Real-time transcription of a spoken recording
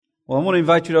Well, I want to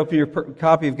invite you to open your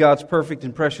copy of God's perfect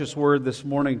and precious Word this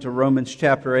morning to Romans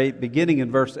chapter 8, beginning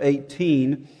in verse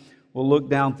 18. We'll look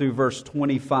down through verse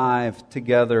 25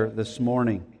 together this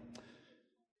morning. I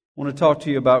want to talk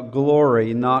to you about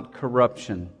glory, not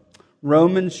corruption.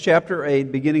 Romans chapter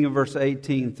 8, beginning in verse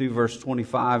 18 through verse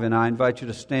 25, and I invite you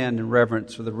to stand in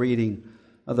reverence for the reading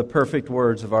of the perfect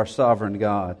words of our sovereign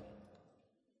God.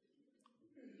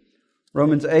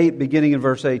 Romans 8, beginning in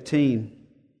verse 18.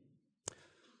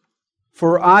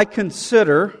 For I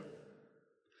consider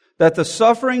that the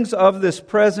sufferings of this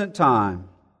present time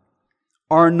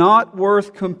are not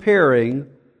worth comparing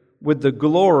with the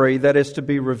glory that is to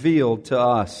be revealed to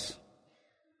us.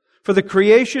 For the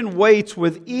creation waits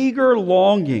with eager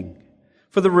longing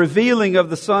for the revealing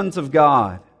of the sons of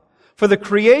God. For the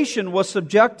creation was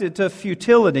subjected to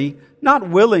futility, not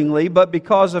willingly, but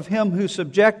because of Him who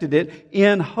subjected it,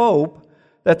 in hope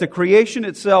that the creation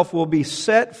itself will be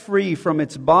set free from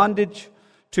its bondage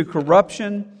to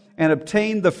corruption and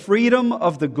obtain the freedom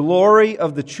of the glory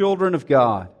of the children of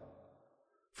God.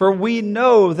 For we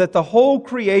know that the whole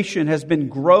creation has been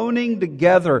groaning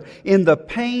together in the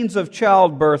pains of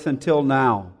childbirth until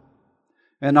now.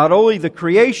 And not only the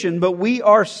creation, but we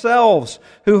ourselves,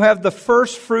 who have the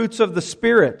first fruits of the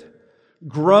Spirit,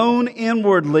 groan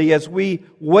inwardly as we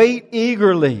wait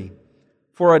eagerly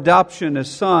for adoption as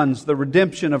sons, the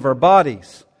redemption of our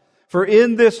bodies. For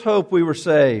in this hope we were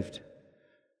saved.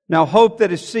 Now hope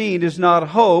that is seen is not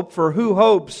hope, for who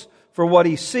hopes for what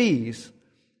he sees?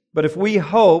 But if we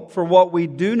hope for what we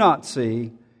do not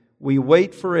see, we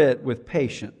wait for it with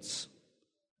patience.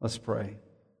 Let's pray.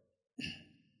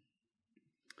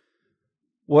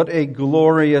 What a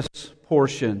glorious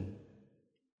portion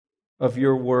of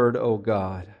your word, O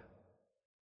God.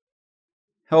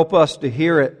 Help us to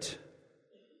hear it.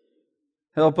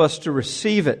 Help us to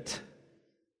receive it.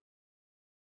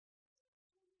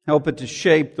 Help it to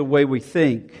shape the way we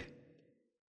think,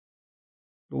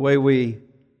 the way we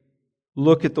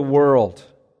look at the world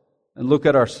and look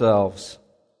at ourselves.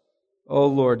 Oh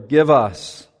Lord, give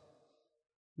us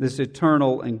this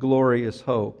eternal and glorious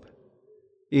hope,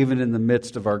 even in the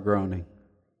midst of our groaning.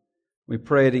 We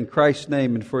pray it in Christ's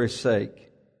name and for His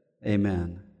sake.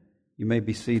 Amen. You may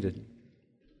be seated.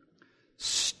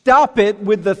 Stop it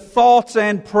with the thoughts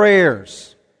and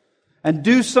prayers and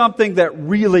do something that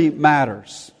really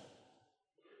matters.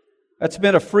 That's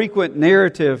been a frequent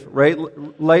narrative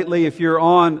lately if you're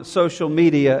on social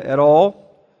media at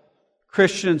all.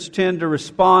 Christians tend to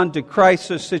respond to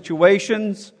crisis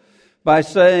situations by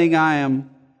saying, I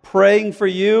am praying for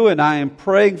you and I am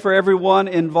praying for everyone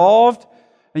involved.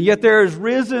 And yet there has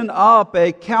risen up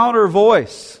a counter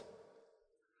voice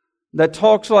that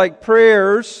talks like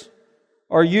prayers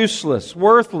are useless,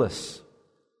 worthless.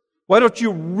 Why don't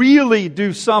you really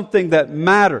do something that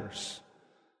matters?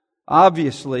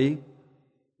 Obviously,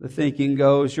 the thinking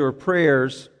goes, your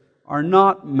prayers are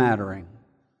not mattering.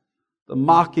 The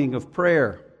mocking of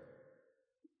prayer.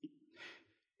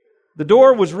 The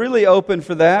door was really open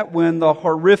for that when the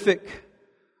horrific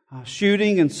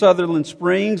shooting in Sutherland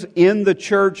Springs in the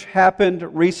church happened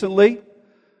recently.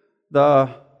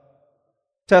 The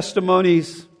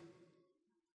testimonies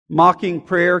mocking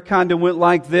prayer kind of went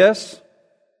like this.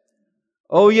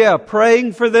 Oh yeah,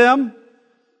 praying for them.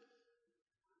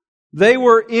 They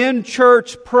were in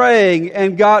church praying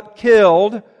and got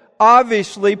killed.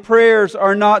 Obviously, prayers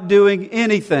are not doing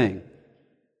anything.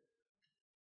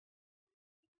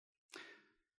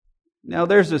 Now,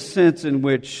 there's a sense in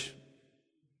which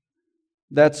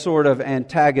that sort of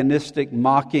antagonistic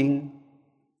mocking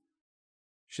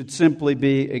should simply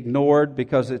be ignored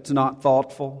because it's not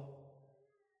thoughtful.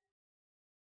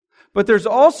 But there's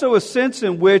also a sense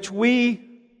in which we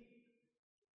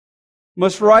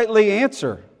must rightly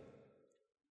answer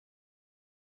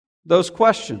those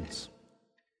questions.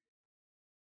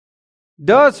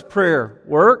 Does prayer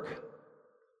work?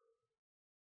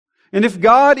 And if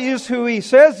God is who He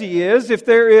says He is, if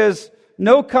there is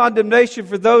no condemnation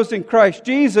for those in Christ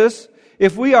Jesus,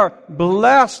 if we are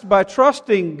blessed by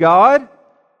trusting God,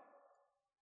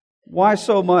 why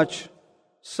so much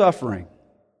suffering?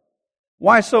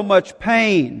 Why so much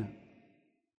pain?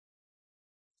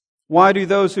 Why do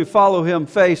those who follow Him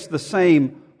face the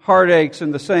same heartaches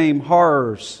and the same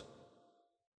horrors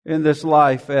in this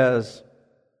life as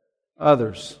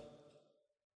others?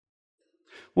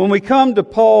 When we come to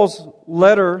Paul's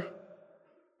letter,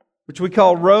 which we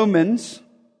call Romans,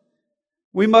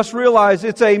 we must realize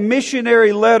it's a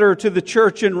missionary letter to the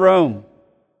church in Rome.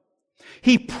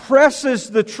 He presses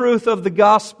the truth of the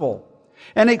gospel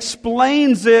and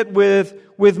explains it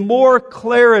with more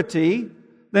clarity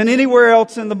than anywhere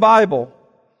else in the Bible.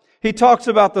 He talks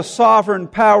about the sovereign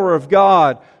power of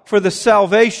God for the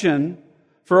salvation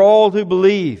for all who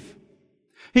believe.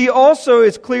 He also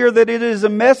is clear that it is a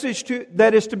message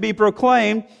that is to be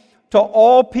proclaimed to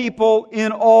all people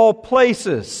in all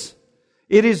places.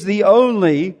 It is the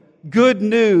only good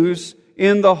news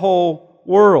in the whole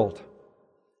world.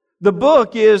 The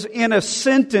book is in a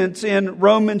sentence in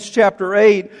Romans chapter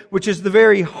 8, which is the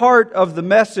very heart of the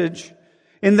message.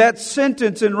 In that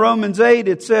sentence in Romans 8,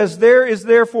 it says, "There is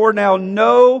therefore now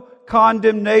no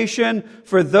condemnation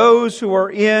for those who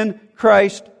are in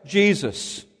Christ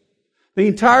Jesus." The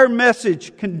entire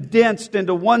message condensed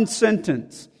into one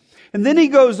sentence. And then he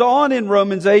goes on in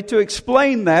Romans 8 to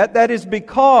explain that. That is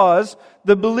because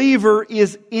the believer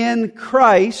is in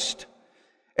Christ,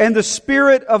 and the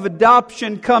Spirit of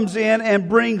adoption comes in and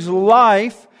brings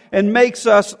life and makes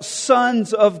us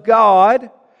sons of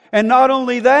God. And not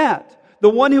only that, the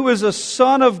one who is a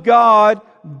son of God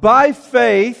by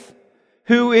faith,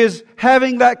 who is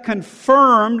having that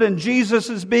confirmed, and Jesus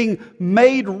is being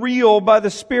made real by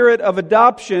the Spirit of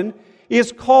adoption,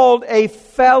 is called a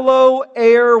fellow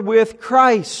heir with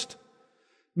Christ.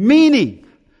 Meaning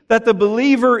that the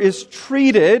believer is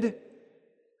treated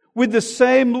with the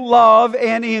same love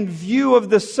and in view of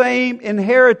the same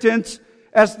inheritance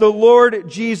as the Lord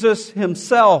Jesus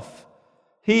Himself.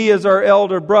 He is our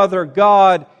elder brother.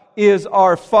 God is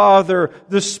our Father.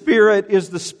 The Spirit is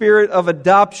the Spirit of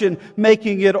adoption,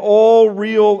 making it all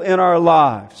real in our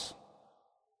lives.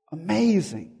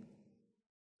 Amazing.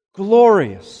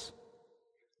 Glorious.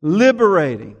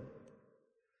 Liberating.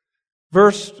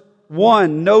 Verse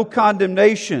 1, no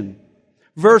condemnation.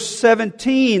 Verse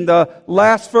 17, the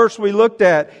last verse we looked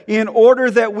at, in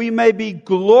order that we may be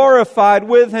glorified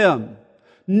with Him.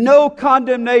 No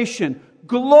condemnation.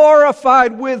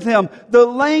 Glorified with Him. The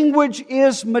language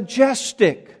is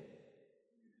majestic.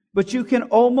 But you can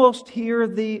almost hear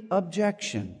the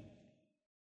objection.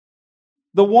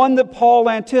 The one that Paul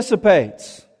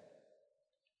anticipates.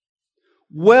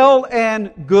 Well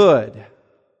and good.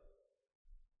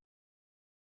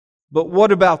 But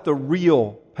what about the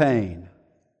real pain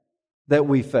that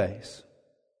we face?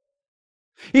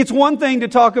 It's one thing to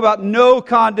talk about no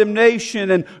condemnation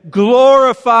and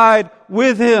glorified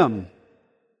with Him.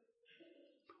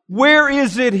 Where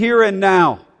is it here and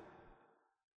now?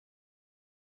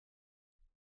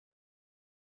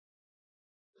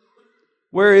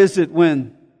 Where is it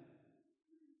when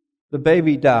the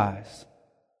baby dies?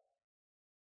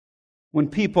 When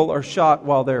people are shot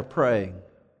while they're praying?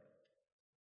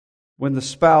 When the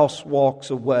spouse walks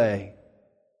away?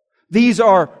 These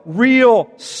are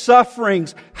real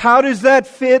sufferings. How does that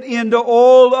fit into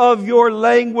all of your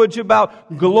language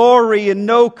about glory and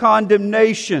no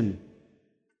condemnation?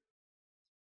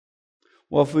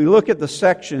 Well, if we look at the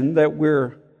section that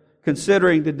we're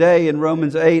considering today in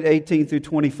Romans 8, 18 through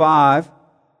 25,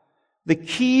 the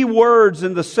key words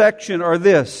in the section are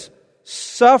this: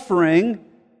 suffering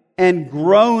and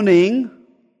groaning,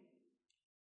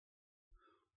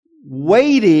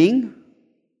 waiting,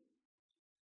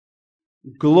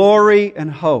 glory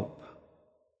and hope.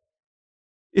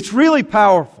 It's really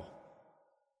powerful.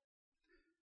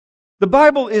 The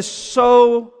Bible is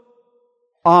so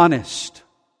honest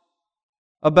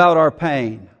about our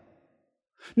pain.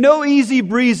 No easy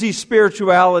breezy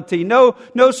spirituality. No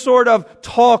sort of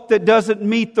talk that doesn't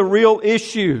meet the real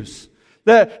issues.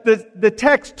 The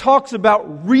text talks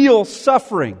about real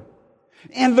suffering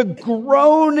and the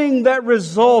groaning that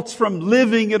results from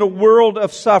living in a world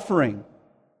of suffering.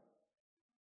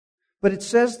 But it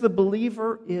says the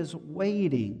believer is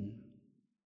waiting.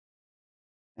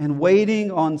 And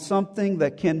waiting on something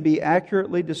that can be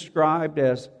accurately described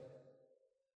as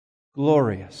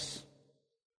glorious.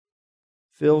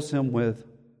 Fills him with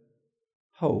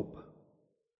hope.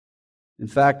 In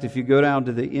fact, if you go down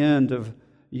to the end of,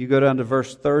 you go down to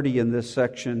verse 30 in this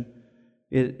section,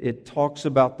 it talks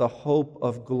about the hope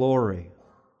of glory.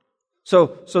 So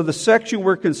the section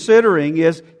we're considering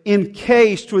is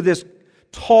encased with this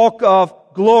talk of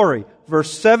glory.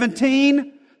 Verse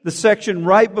 17, the section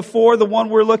right before the one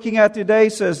we're looking at today,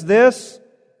 says this: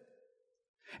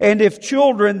 and if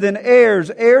children, then heirs,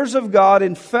 heirs of God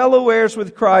and fellow heirs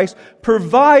with Christ,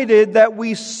 provided that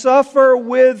we suffer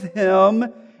with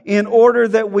Him in order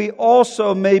that we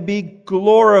also may be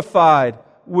glorified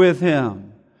with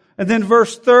Him. And then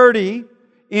verse 30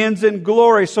 ends in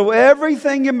glory. So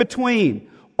everything in between,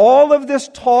 all of this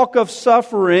talk of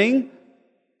suffering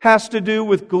has to do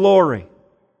with glory.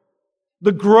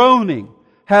 The groaning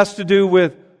has to do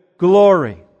with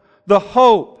glory. The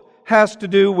hope has to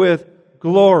do with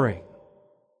glory.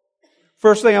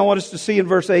 First thing I want us to see in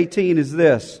verse 18 is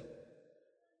this: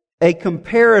 a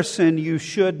comparison you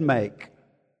should make.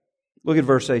 Look at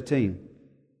verse 18.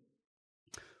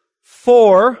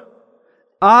 For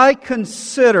I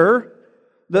consider,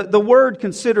 the word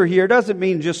consider here doesn't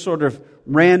mean just sort of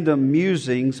random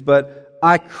musings, but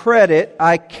I credit,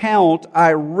 I count,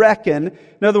 I reckon.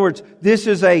 In other words, this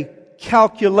is a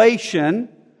calculation,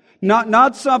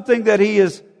 not something that he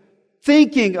is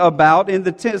thinking about in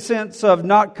the sense of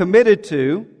not committed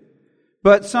to,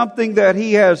 but something that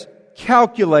he has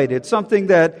calculated, something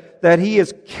that he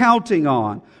is counting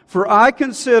on. For I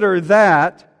consider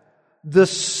that the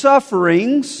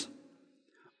sufferings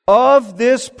of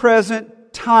this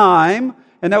present time,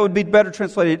 and that would be better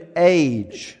translated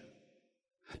age.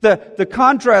 The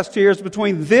contrast here is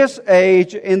between this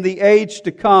age and the age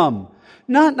to come.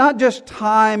 Not just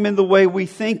time in the way we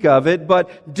think of it,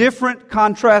 but different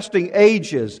contrasting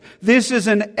ages. This is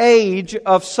an age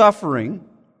of suffering.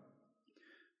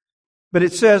 But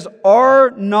it says,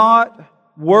 are not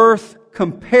worth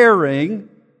comparing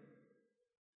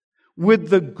with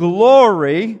the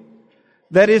glory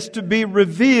that is to be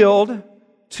revealed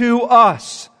to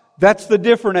us. That's the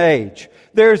different age.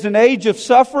 There's an age of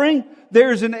suffering.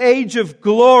 There's an age of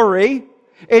glory.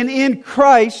 And in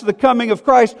Christ, the coming of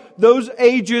Christ, those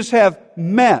ages have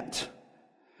met.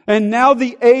 And now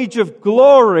the age of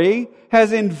glory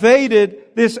has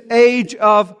invaded this age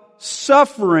of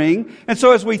suffering. And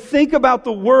so as we think about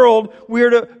the world, we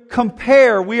are to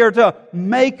compare. We are to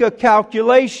make a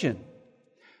calculation.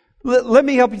 Let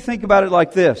me help you think about it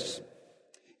like this.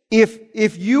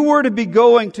 If you were to be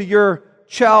going to your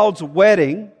child's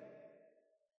wedding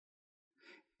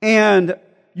and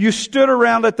you stood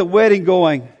around at the wedding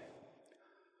going,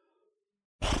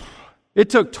 it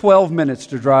took 12 minutes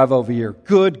to drive over here.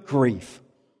 Good grief.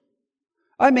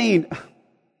 I mean,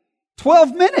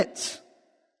 12 minutes.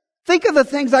 Think of the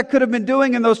things I could have been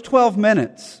doing in those 12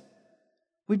 minutes.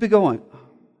 We'd be going,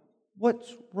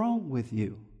 what's wrong with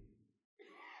you?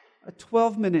 A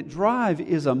 12-minute drive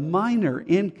is a minor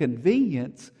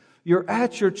inconvenience. You're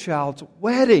at your child's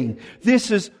wedding. This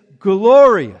is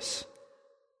glorious.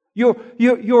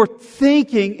 You're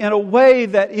thinking in a way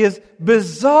that is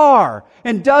bizarre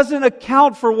and doesn't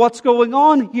account for what's going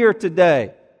on here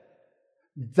today.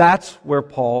 That's where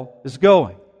Paul is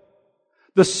going.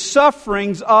 The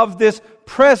sufferings of this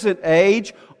present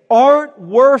age aren't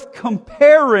worth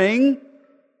comparing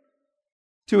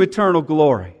to eternal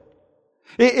glory.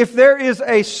 If there is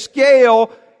a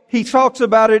scale, he talks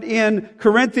about it in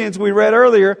Corinthians we read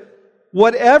earlier,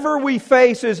 whatever we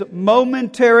face is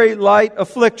momentary light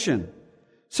affliction.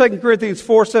 2 Corinthians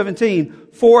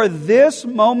 4:17, for this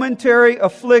momentary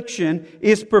affliction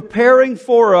is preparing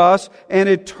for us an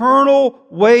eternal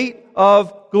weight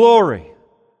of glory.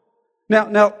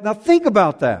 Now think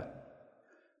about that.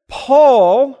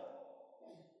 Paul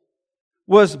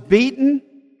was beaten,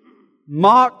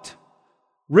 mocked,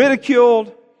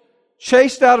 ridiculed,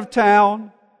 chased out of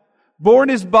town, bore in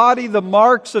his body the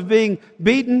marks of being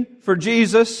beaten for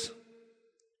Jesus.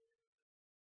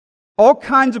 All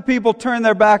kinds of people turned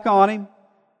their back on him.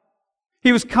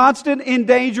 He was constant in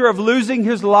danger of losing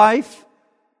his life.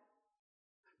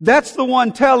 That's the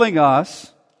one telling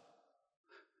us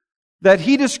that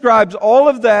he describes all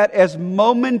of that as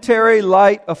momentary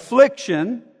light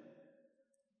affliction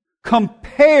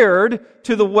compared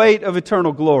to the weight of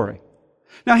eternal glory.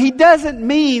 Now, he doesn't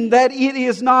mean that it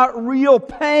is not real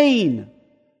pain.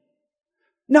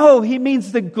 No, he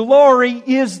means the glory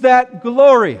is that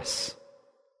glorious.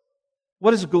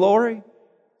 What is glory?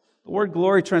 The word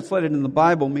glory translated in the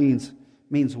Bible means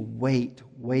weight,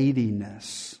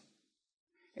 weightiness.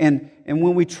 And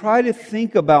when we try to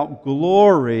think about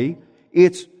glory,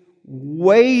 it's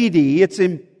weighty, it's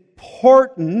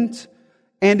important,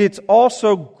 and it's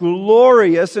also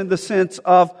glorious in the sense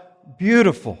of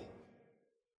beautiful.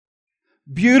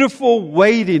 Beautiful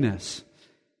weightiness,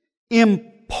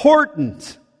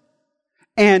 important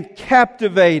and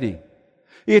captivating.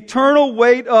 The eternal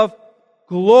weight of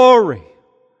glory.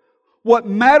 What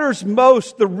matters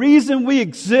most, the reason we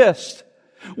exist,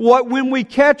 when we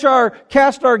cast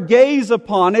our gaze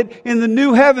upon it in the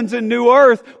new heavens and new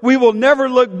earth, we will never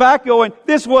look back going,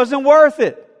 this wasn't worth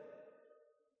it.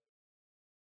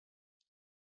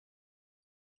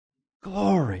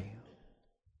 Glory.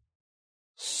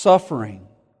 Suffering.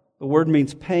 The word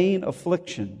means pain,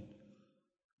 affliction.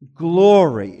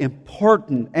 Glory,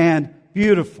 important and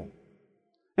beautiful.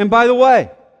 And by the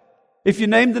way, if you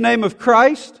name the name of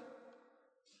Christ,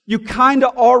 you kind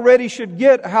of already should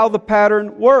get how the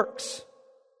pattern works.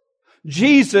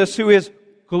 Jesus, who is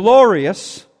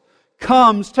glorious,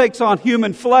 comes, takes on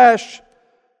human flesh,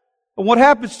 and what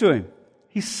happens to Him?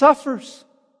 He suffers.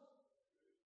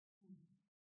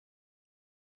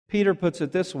 Peter puts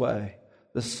it this way: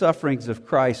 the sufferings of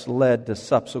Christ led to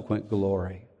subsequent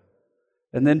glory.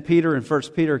 And then Peter in 1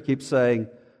 Peter keeps saying,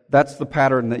 that's the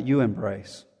pattern that you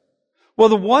embrace. Well,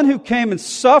 the one who came and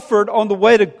suffered on the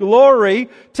way to glory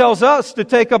tells us to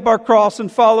take up our cross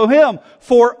and follow Him.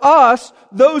 For us,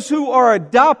 those who are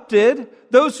adopted,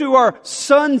 those who are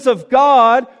sons of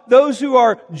God, those who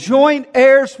are joint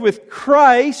heirs with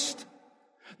Christ,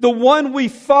 the one we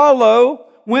follow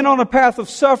went on a path of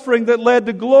suffering that led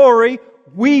to glory.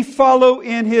 We follow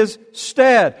in His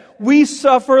stead. We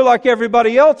suffer like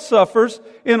everybody else suffers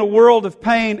in a world of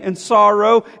pain and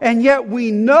sorrow, and yet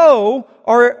we know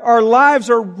our lives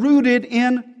are rooted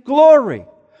in glory.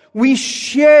 We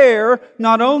share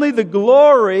not only the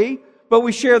glory, but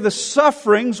we share the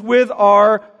sufferings with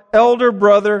our elder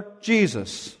brother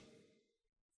Jesus.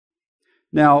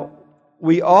 Now,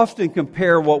 we often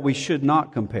compare what we should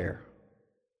not compare,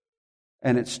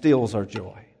 and it steals our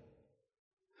joy.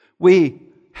 We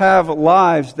have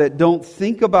lives that don't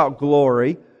think about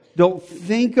glory, don't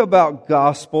think about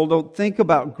gospel, don't think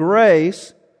about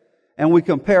grace, and we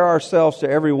compare ourselves to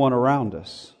everyone around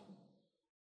us.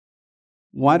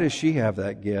 Why does she have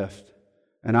that gift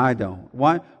and I don't?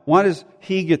 Why does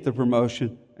he get the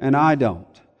promotion and I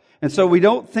don't? And so we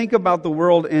don't think about the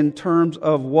world in terms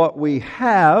of what we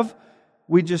have.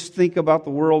 We just think about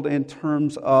the world in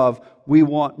terms of we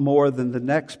want more than the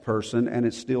next person, and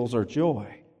it steals our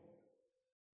joy.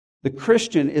 The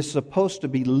Christian is supposed to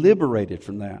be liberated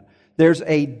from that. There's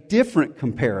a different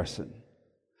comparison.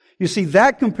 You see,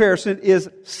 that comparison is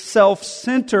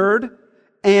self-centered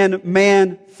and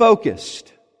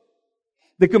man-focused.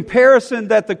 The comparison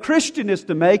that the Christian is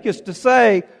to make is to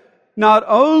say, not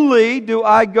only do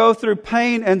I go through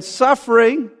pain and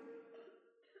suffering,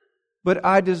 but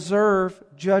I deserve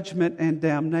judgment and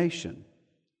damnation.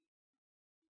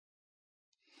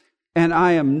 And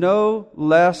I am no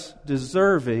less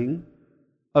deserving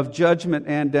of judgment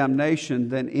and damnation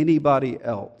than anybody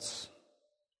else.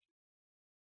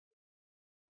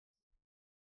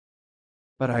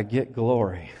 But I get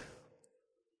glory.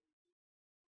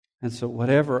 And so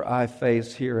whatever I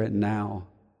face here and now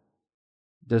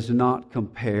does not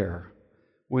compare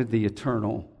with the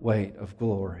eternal weight of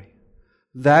glory.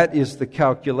 That is the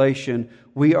calculation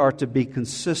we are to be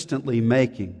consistently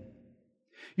making.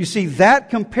 You see, that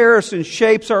comparison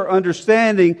shapes our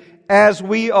understanding as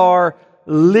we are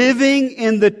living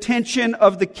in the tension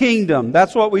of the kingdom.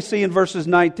 That's what we see in verses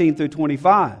 19 through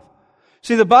 25.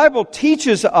 See, the Bible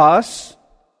teaches us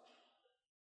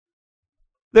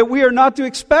that we are not to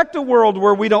expect a world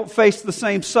where we don't face the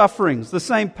same sufferings, the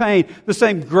same pain, the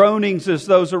same groanings as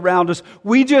those around us.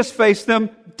 We just face them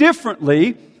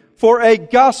differently for a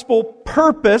gospel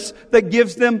purpose that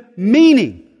gives them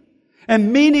meaning.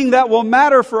 And meaning that will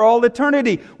matter for all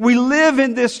eternity. We live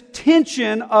in this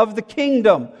tension of the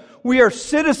kingdom. We are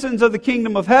citizens of the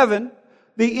kingdom of heaven.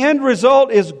 The end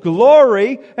result is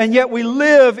glory, and yet we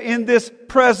live in this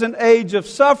present age of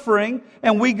suffering,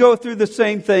 and we go through the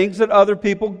same things that other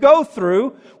people go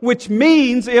through, which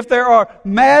means if there are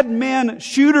madmen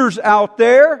shooters out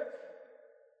there,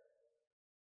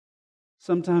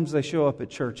 sometimes they show up at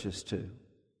churches too.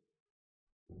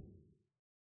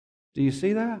 Do you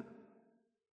see that?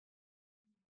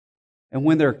 And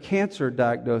when there are cancer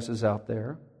diagnoses out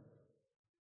there,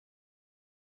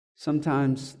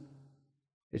 sometimes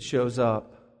it shows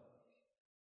up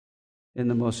in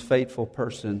the most faithful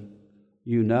person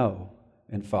you know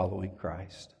in following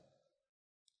Christ.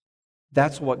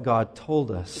 That's what God told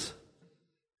us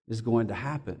is going to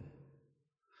happen.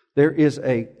 There is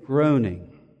a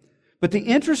groaning. But the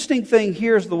interesting thing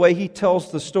here is the way He tells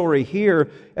the story here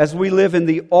as we live in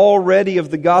the already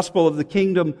of the gospel of the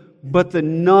kingdom, but the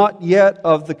not yet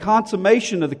of the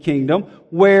consummation of the kingdom,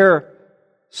 where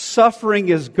suffering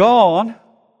is gone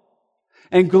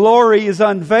and glory is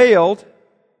unveiled.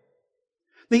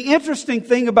 The interesting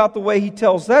thing about the way He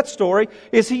tells that story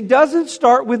is He doesn't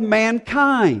start with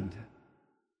mankind.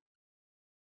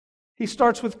 He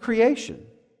starts with creation.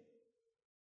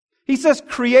 He says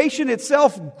creation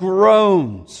itself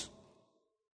groans.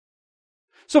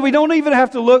 So we don't even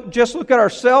have to look at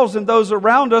ourselves and those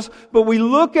around us, but we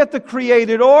look at the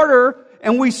created order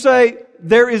and we say,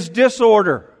 there is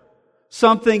disorder.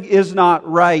 Something is not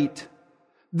right.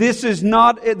 This is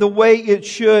not the way it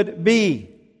should be.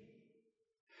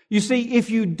 You see, if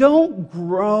you don't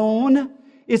groan,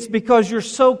 it's because you're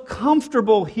so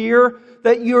comfortable here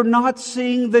that you're not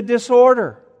seeing the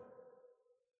disorder.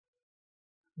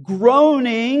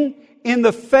 Groaning in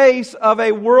the face of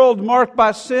a world marked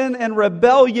by sin and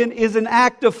rebellion is an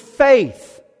act of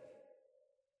faith.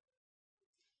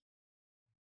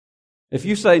 If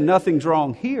you say nothing's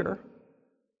wrong here,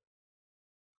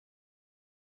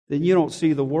 then you don't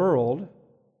see the world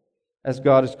as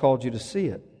God has called you to see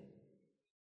it.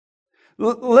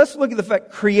 Let's look at the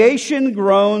fact creation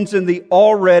groans in the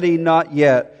already not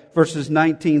yet, verses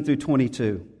 19 through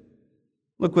 22.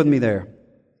 Look with me there.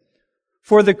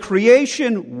 For the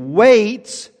creation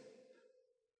waits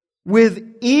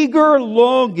with eager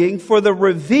longing for the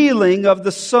revealing of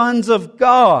the sons of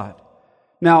God.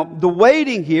 Now, the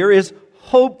waiting here is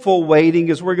hopeful waiting,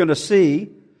 as we're going to see.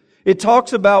 It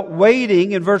talks about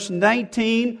waiting in verse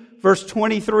 19, verse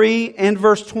 23, and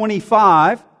verse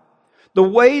 25. The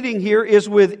waiting here is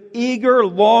with eager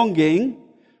longing.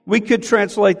 We could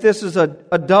translate this as a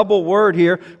double word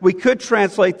here. We could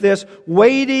translate this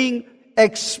waiting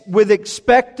with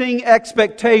expecting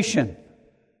expectation.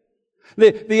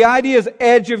 The idea is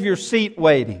edge of your seat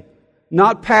waiting,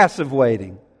 not passive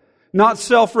waiting, not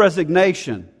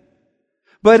self-resignation,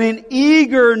 but an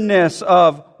eagerness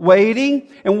of waiting.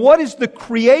 And what is the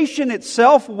creation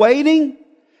itself waiting?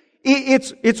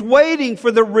 It's waiting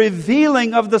for the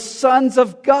revealing of the sons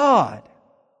of God.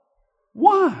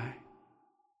 Why?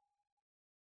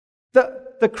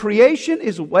 The creation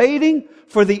is waiting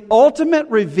for the ultimate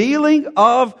revealing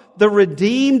of the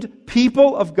redeemed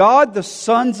people of God, the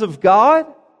sons of God?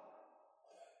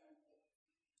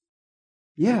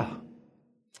 Yeah.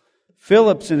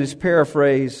 Phillips in his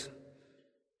paraphrases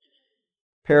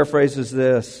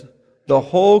this: the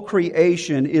whole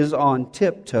creation is on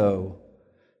tiptoe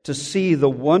to see the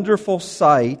wonderful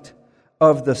sight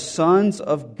of the sons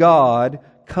of God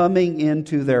coming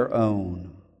into their own.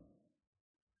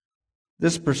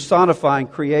 This personifying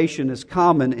creation is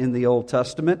common in the Old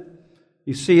Testament.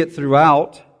 You see it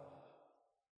throughout.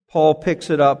 Paul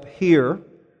picks it up here.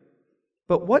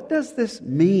 But what does this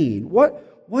mean?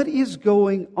 What is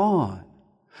going on?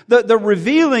 The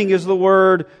revealing is the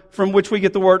word from which we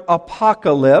get the word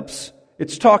apocalypse.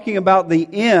 It's talking about the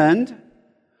end.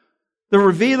 The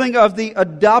revealing of the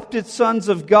adopted sons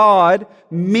of God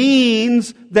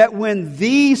means that when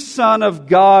the Son of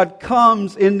God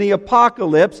comes in the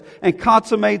apocalypse and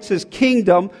consummates His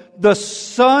kingdom, the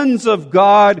sons of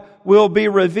God will be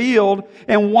revealed.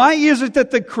 And why is it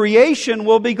that the creation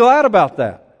will be glad about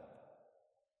that?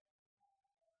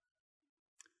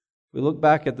 We look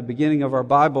back at the beginning of our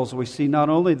Bibles, we see not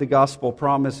only the gospel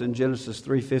promise in Genesis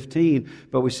 3:15,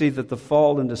 but we see that the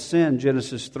fall into sin,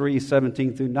 Genesis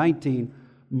 3:17 through 19,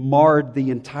 marred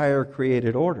the entire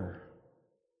created order.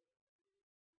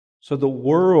 So the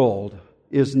world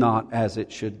is not as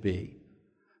it should be.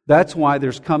 That's why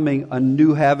there's coming a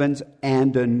new heavens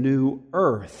and a new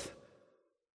earth.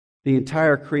 The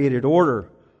entire created order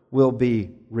will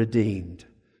be redeemed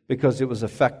because it was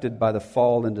affected by the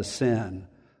fall into sin.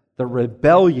 The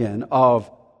rebellion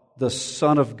of the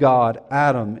Son of God,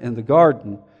 Adam, in the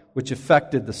garden, which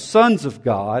affected the sons of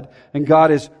God, and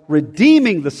God is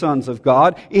redeeming the sons of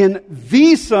God in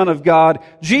the Son of God,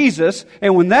 Jesus.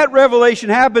 And when that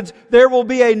revelation happens, there will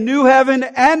be a new heaven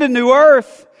and a new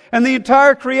earth, and the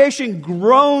entire creation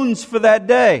groans for that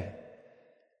day.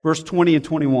 Verse 20 and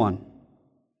 21.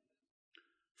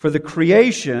 For the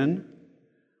creation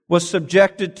was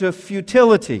subjected to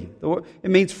futility. It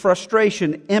means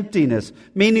frustration, emptiness,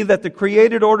 meaning that the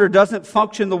created order doesn't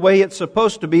function the way it's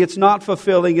supposed to be. It's not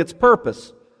fulfilling its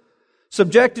purpose.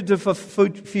 Subjected to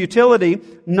futility,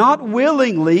 not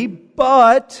willingly,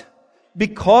 but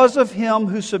because of Him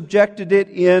who subjected it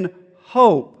in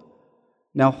hope.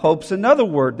 Now, hope's another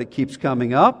word that keeps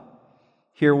coming up.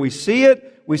 Here we see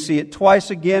it. We see it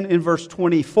twice again in verse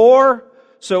 24.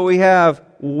 So we have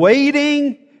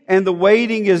waiting, and the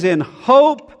waiting is in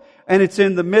hope, and it's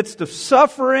in the midst of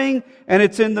suffering, and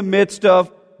it's in the midst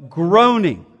of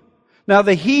groaning. Now,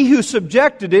 He who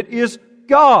subjected it is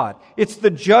God. It's the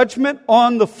judgment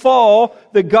on the fall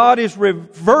that God is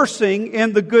reversing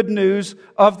in the good news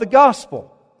of the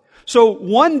gospel. So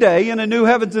one day, in a new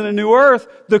heavens and a new earth,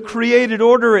 the created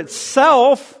order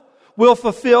itself will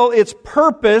fulfill its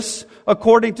purpose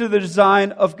according to the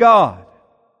design of God.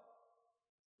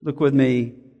 Look with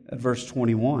me at verse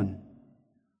 21.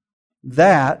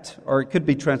 That, or it could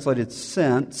be translated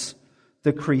since,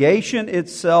 the creation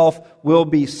itself will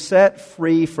be set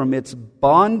free from its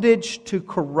bondage to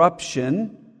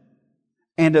corruption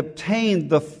and obtain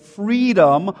the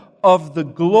freedom of the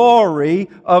glory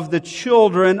of the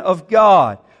children of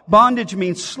God. Bondage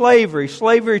means slavery,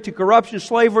 slavery to corruption,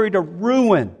 slavery to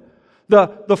ruin.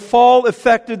 The fall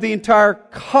affected the entire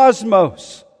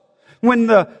cosmos. When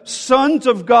the sons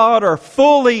of God are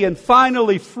fully and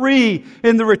finally free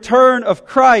in the return of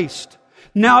Christ,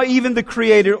 now even the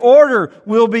created order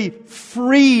will be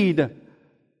freed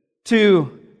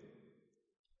to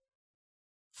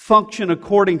function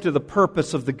according to the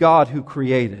purpose of the God who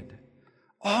created.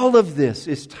 All of this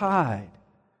is tied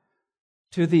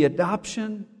to the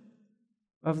adoption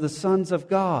of the sons of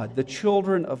God, the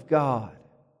children of God.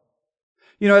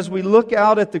 You know, as we look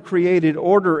out at the created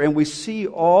order and we see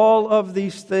all of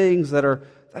these things that are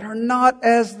not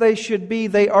as they should be,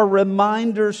 they are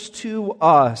reminders to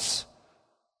us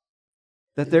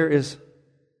that there is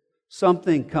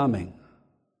something coming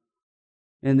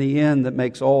in the end that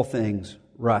makes all things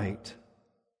right.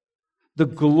 The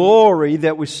glory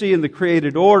that we see in the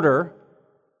created order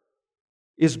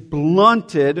is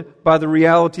blunted by the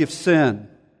reality of sin.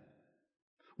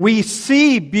 We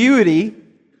see beauty,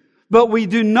 but we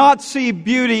do not see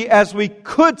beauty as we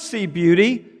could see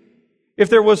beauty if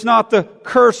there was not the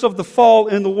curse of the fall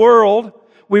in the world.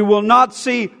 We will not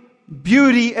see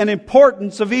beauty and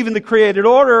importance of even the created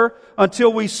order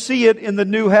until we see it in the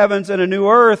new heavens and a new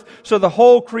earth. So the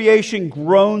whole creation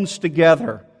groans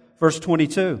together. Verse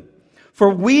 22. For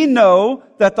we know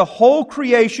that the whole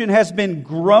creation has been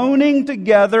groaning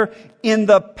together in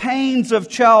the pains of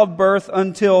childbirth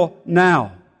until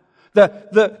now.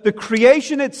 The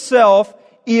creation itself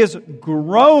is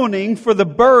groaning for the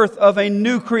birth of a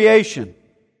new creation.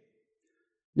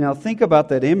 Now think about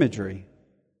that imagery.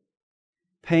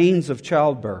 Pains of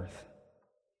childbirth.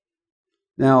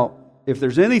 Now, if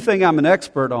there's anything I'm an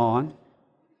expert on,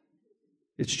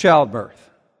 it's childbirth.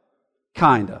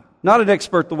 Kinda. Not an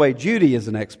expert the way Judy is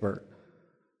an expert.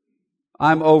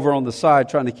 I'm over on the side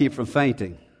trying to keep from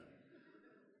fainting.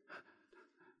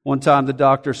 One time the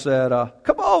doctor said,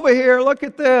 come over here, look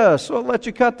at this. I'll let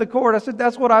you cut the cord. I said,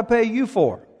 that's what I pay you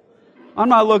for. I'm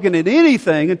not looking at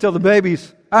anything until the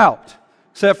baby's out,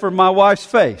 except for my wife's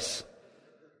face.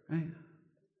 Right?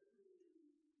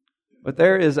 But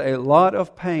there is a lot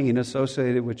of pain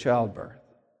associated with childbirth,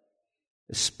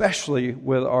 especially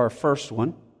with our first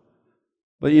one.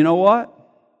 But you know what?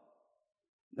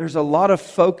 There's a lot of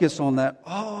focus on that.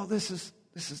 Oh, this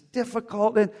is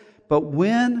difficult. But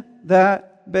when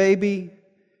that baby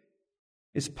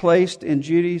is placed in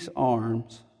Judy's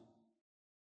arms,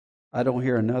 I don't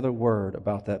hear another word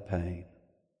about that pain.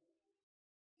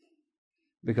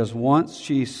 Because once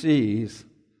she sees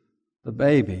the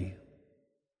baby,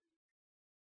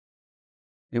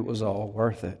 it was all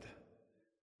worth it.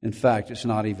 In fact, it's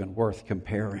not even worth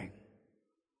comparing.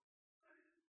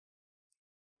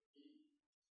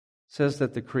 It says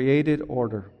that the created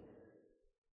order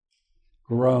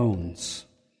groans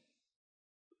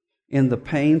in the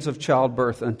pains of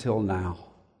childbirth until now.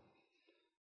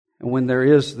 And when there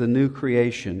is the new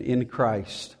creation in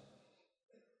Christ,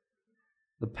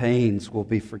 the pains will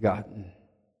be forgotten.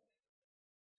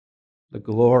 The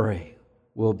glory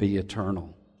will be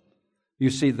eternal. You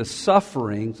see, the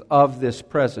sufferings of this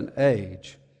present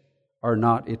age are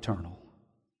not eternal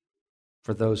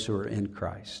for those who are in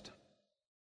Christ.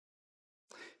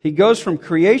 He goes from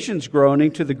creation's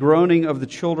groaning to the groaning of the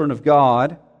children of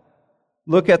God.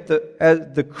 Look at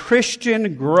the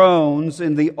Christian groans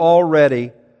in the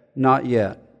already, not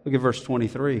yet. Look at verse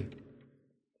 23.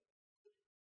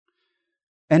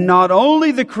 And not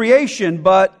only the creation,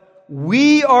 but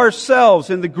we ourselves,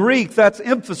 in the Greek that's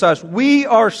emphasized, we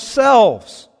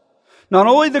ourselves, not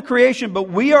only the creation, but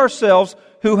we ourselves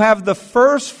who have the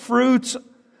first fruits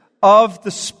of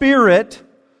the Spirit,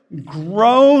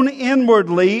 groan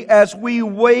inwardly as we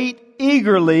wait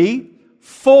eagerly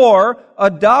for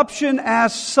adoption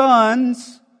as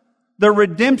sons, the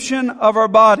redemption of our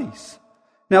bodies.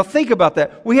 Now think about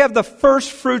that. We have the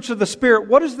first fruits of the Spirit.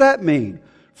 What does that mean?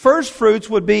 First fruits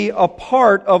would be a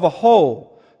part of a whole.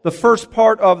 The first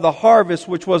part of the harvest,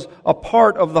 which was a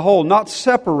part of the whole, not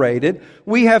separated.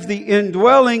 We have the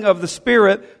indwelling of the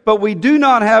Spirit, but we do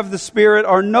not have the Spirit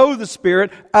or know the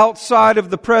Spirit outside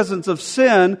of the presence of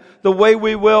sin the way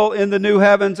we will in the new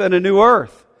heavens and a new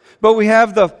earth. But we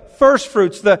have the first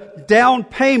fruits, the down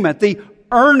payment, the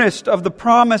earnest of the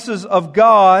promises of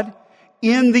God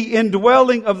in the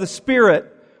indwelling of the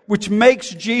Spirit, which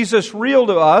makes Jesus real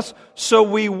to us, so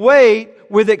we wait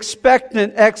with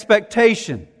expectant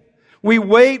expectation. We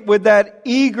wait with that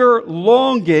eager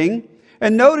longing.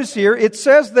 And notice here, it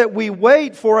says that we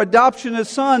wait for adoption as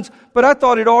sons, but I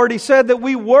thought it already said that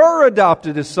we were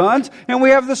adopted as sons, and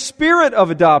we have the Spirit of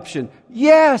adoption.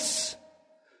 Yes.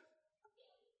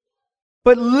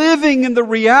 But living in the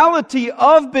reality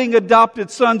of being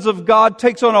adopted sons of God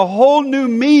takes on a whole new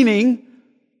meaning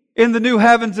in the new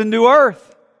heavens and new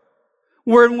earth,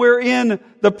 when we're in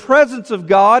the presence of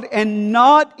God and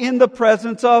not in the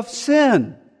presence of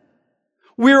sin.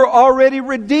 We're already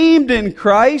redeemed in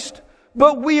Christ,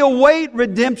 but we await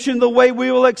redemption the way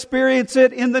we will experience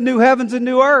it in the new heavens and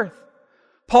new earth.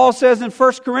 Paul says in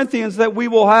 1 Corinthians that we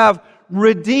will have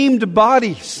redeemed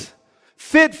bodies.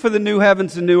 fit for the new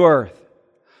heavens and new earth.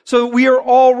 So we are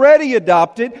already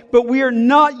adopted, but we are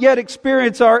not yet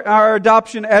experiencing our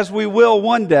adoption as we will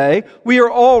one day. We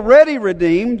are already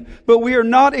redeemed, but we are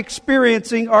not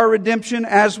experiencing our redemption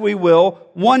as we will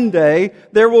one day.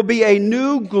 There will be a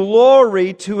new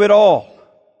glory to it all.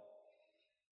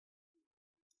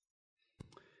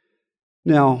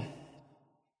 Now,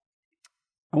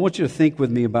 I want you to think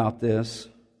with me about this.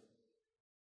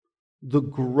 The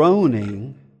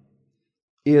groaning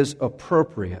is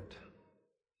appropriate.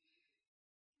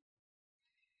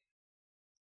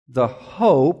 The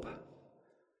hope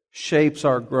shapes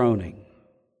our groaning.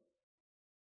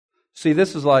 See,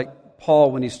 this is like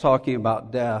Paul when he's talking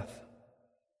about death.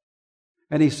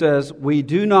 And he says, we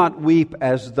do not weep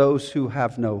as those who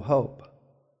have no hope.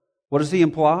 What does he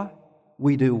imply?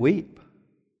 We do weep.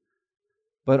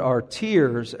 But our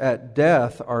tears at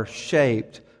death are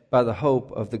shaped by the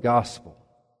hope of the gospel.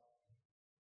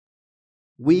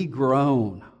 We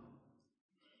groan.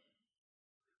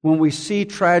 When we see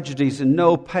tragedies and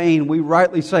no pain, we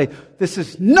rightly say, this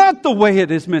is not the way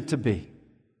it is meant to be.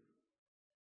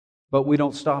 But we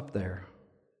don't stop there.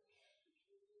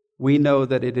 We know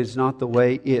that it is not the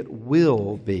way it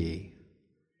will be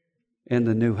in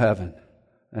the new heaven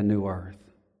and new earth.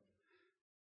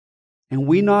 And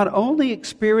we not only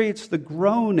experience the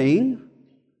groaning,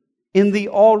 in the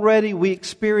already we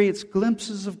experience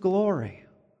glimpses of glory,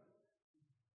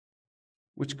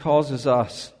 which causes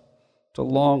us to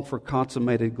long for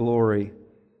consummated glory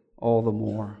all the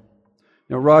more.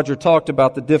 Now, Roger talked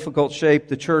about the difficult shape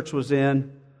the church was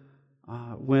in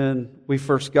when we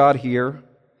first got here.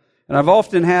 And I've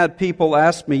often had people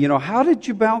ask me, how did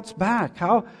you bounce back?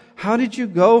 How did you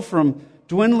go from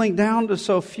dwindling down to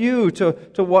so few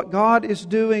to what God is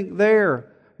doing there?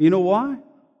 You know why?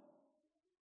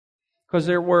 Because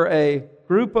there were a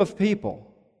group of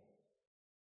people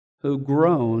who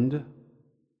groaned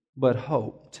but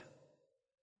hoped.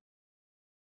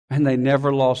 And they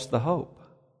never lost the hope.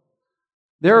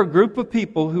 There are a group of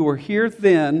people who were here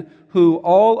then who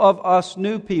all of us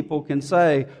new people can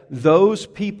say those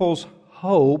people's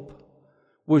hope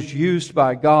was used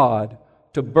by God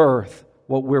to birth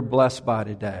what we're blessed by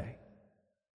today.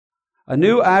 A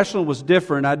new Ashland was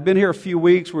different. I'd been here a few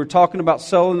weeks. We were talking about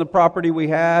selling the property we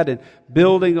had and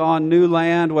building on new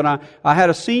land. When I had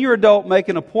a senior adult make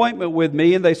an appointment with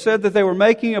me, and they said that they were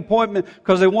making an appointment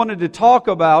because they wanted to talk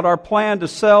about our plan to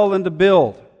sell and to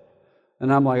build.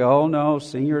 And I'm like, oh no,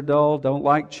 senior adult, don't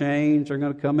like change. They're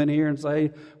going to come in here and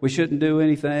say we shouldn't do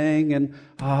anything. And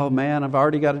oh man, I've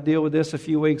already got to deal with this a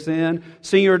few weeks in.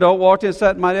 Senior adult walked in,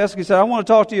 sat at my desk. He said, I want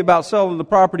to talk to you about selling the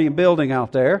property and building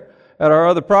out there at our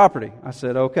other property. I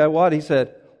said, okay, what? He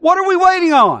said, what are we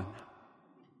waiting on?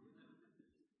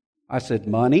 I said,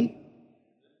 money.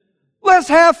 Let's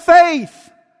have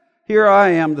faith. Here I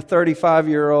am, the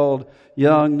 35-year-old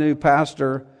young new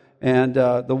pastor, and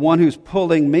the one who's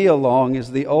pulling me along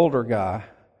is the older guy.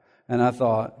 And I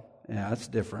thought, yeah, that's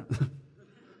different.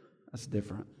 That's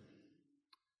different.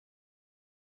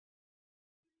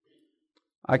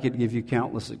 I could give you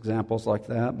countless examples like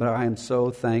that, but I am so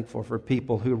thankful for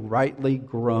people who rightly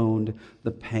groaned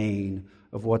the pain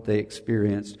of what they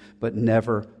experienced, but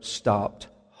never stopped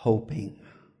hoping.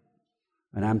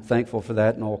 And I'm thankful for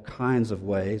that in all kinds of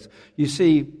ways. You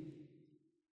see,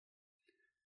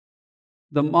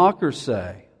 the mockers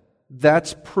say,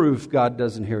 that's proof God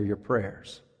doesn't hear your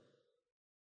prayers.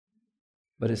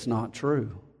 But it's not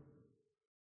true.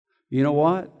 You know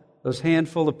what? Those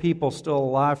handful of people still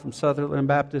alive from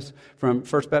from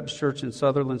First Baptist Church in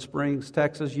Sutherland Springs,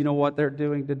 Texas, you know what they're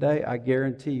doing today? I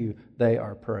guarantee you they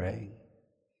are praying.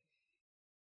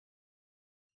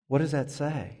 What does that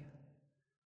say?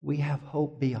 We have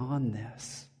hope beyond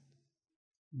this.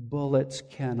 Bullets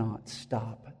cannot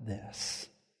stop this.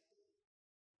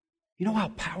 You know how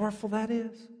powerful that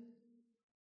is?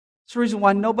 It's the reason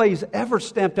why nobody's ever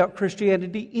stamped out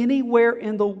Christianity anywhere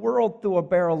in the world through a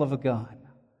barrel of a gun.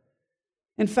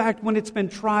 In fact, when it's been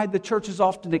tried, the church has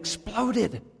often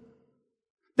exploded.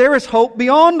 There is hope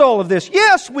beyond all of this.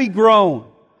 Yes, we groan,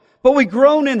 but we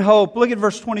groan in hope. Look at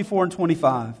verse 24 and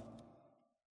 25.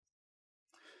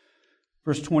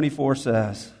 Verse 24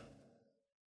 says,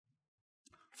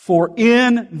 for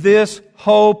in this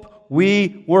hope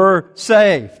we were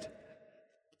saved.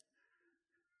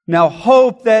 Now,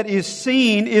 hope that is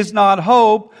seen is not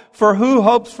hope, for who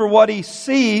hopes for what he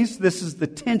sees? This is the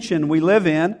tension we live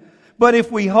in. But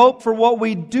if we hope for what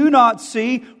we do not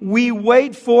see, we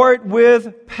wait for it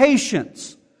with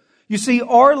patience. You see,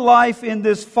 our life in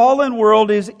this fallen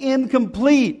world is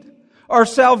incomplete. Our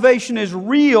salvation is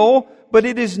real, but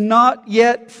it is not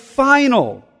yet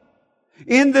final.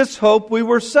 In this hope we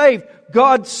were saved.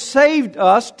 God saved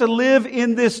us to live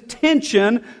in this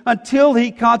tension until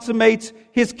He consummates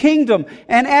His kingdom.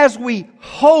 And as we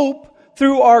hope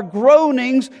through our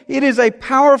groanings, it is a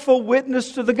powerful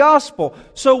witness to the gospel.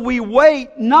 So we wait,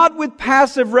 not with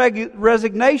passive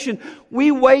resignation. We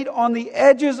wait on the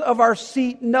edges of our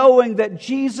seat, knowing that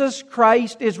Jesus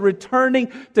Christ is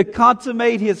returning to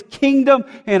consummate His kingdom,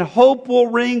 and hope will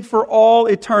ring for all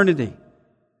eternity.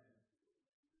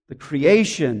 The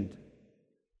creation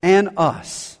and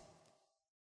us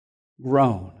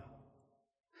groan.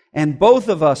 And both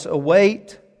of us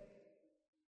await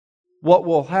what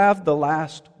will have the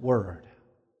last word.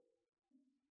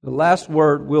 The last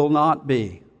word will not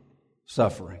be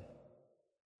suffering.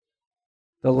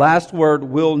 The last word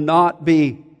will not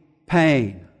be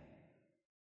pain.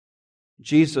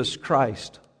 Jesus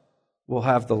Christ will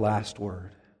have the last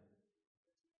word.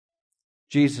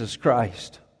 Jesus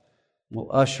Christ will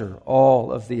usher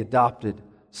all of the adopted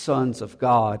sons of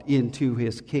God into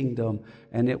His kingdom,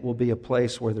 and it will be a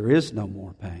place where there is no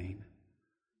more pain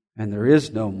and there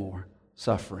is no more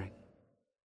suffering.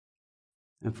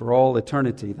 And for all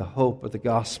eternity, the hope of the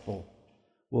gospel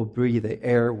will be the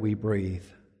air we breathe.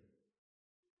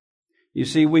 You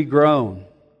see, we groan,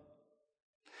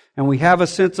 and we have a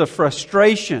sense of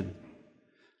frustration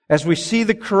as we see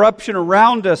the corruption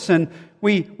around us, and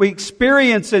we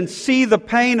experience and see the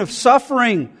pain of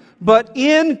suffering. But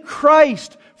in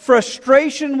Christ,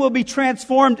 frustration will be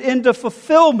transformed into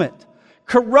fulfillment.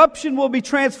 Corruption will be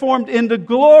transformed into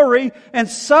glory, and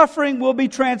suffering will be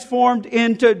transformed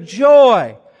into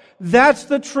joy. That's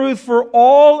the truth for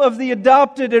all of the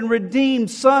adopted and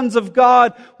redeemed sons of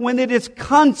God when it is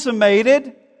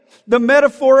consummated. The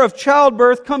metaphor of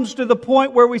childbirth comes to the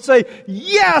point where we say,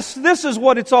 yes, this is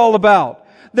what it's all about.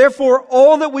 Therefore,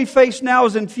 all that we face now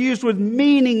is infused with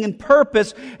meaning and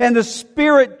purpose, and the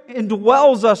Spirit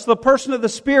indwells us, the person of the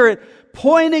Spirit,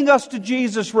 pointing us to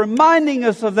Jesus, reminding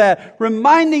us of that,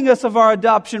 reminding us of our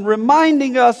adoption,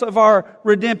 reminding us of our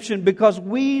redemption, because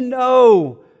we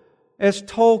know, as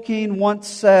Tolkien once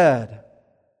said,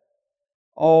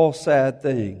 all sad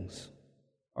things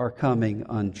are coming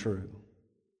untrue.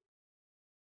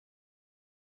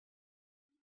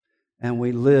 And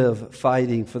we live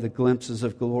fighting for the glimpses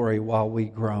of glory while we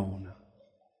groan.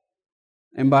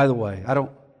 And by the way, I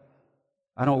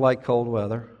don't like cold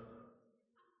weather.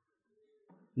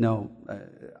 No,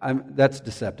 that's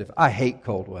deceptive. I hate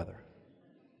cold weather.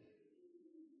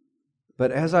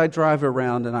 But as I drive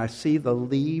around and I see the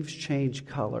leaves change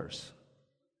colors,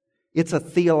 it's a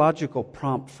theological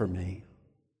prompt for me.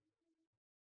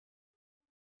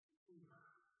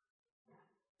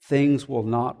 Things will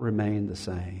not remain the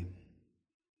same.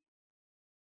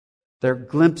 There are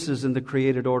glimpses in the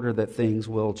created order that things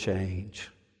will change.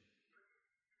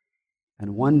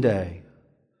 And one day,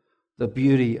 the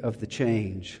beauty of the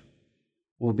change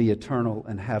will be eternal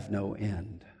and have no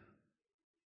end.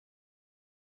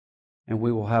 And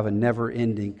we will have a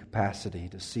never-ending capacity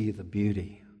to see the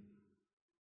beauty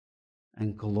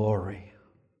and glory,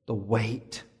 the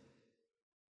weight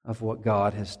of what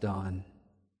God has done.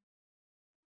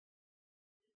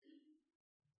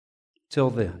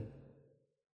 Till then,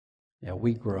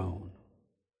 we groan,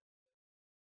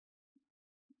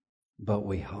 but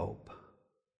we hope.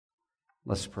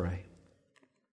 Let's pray.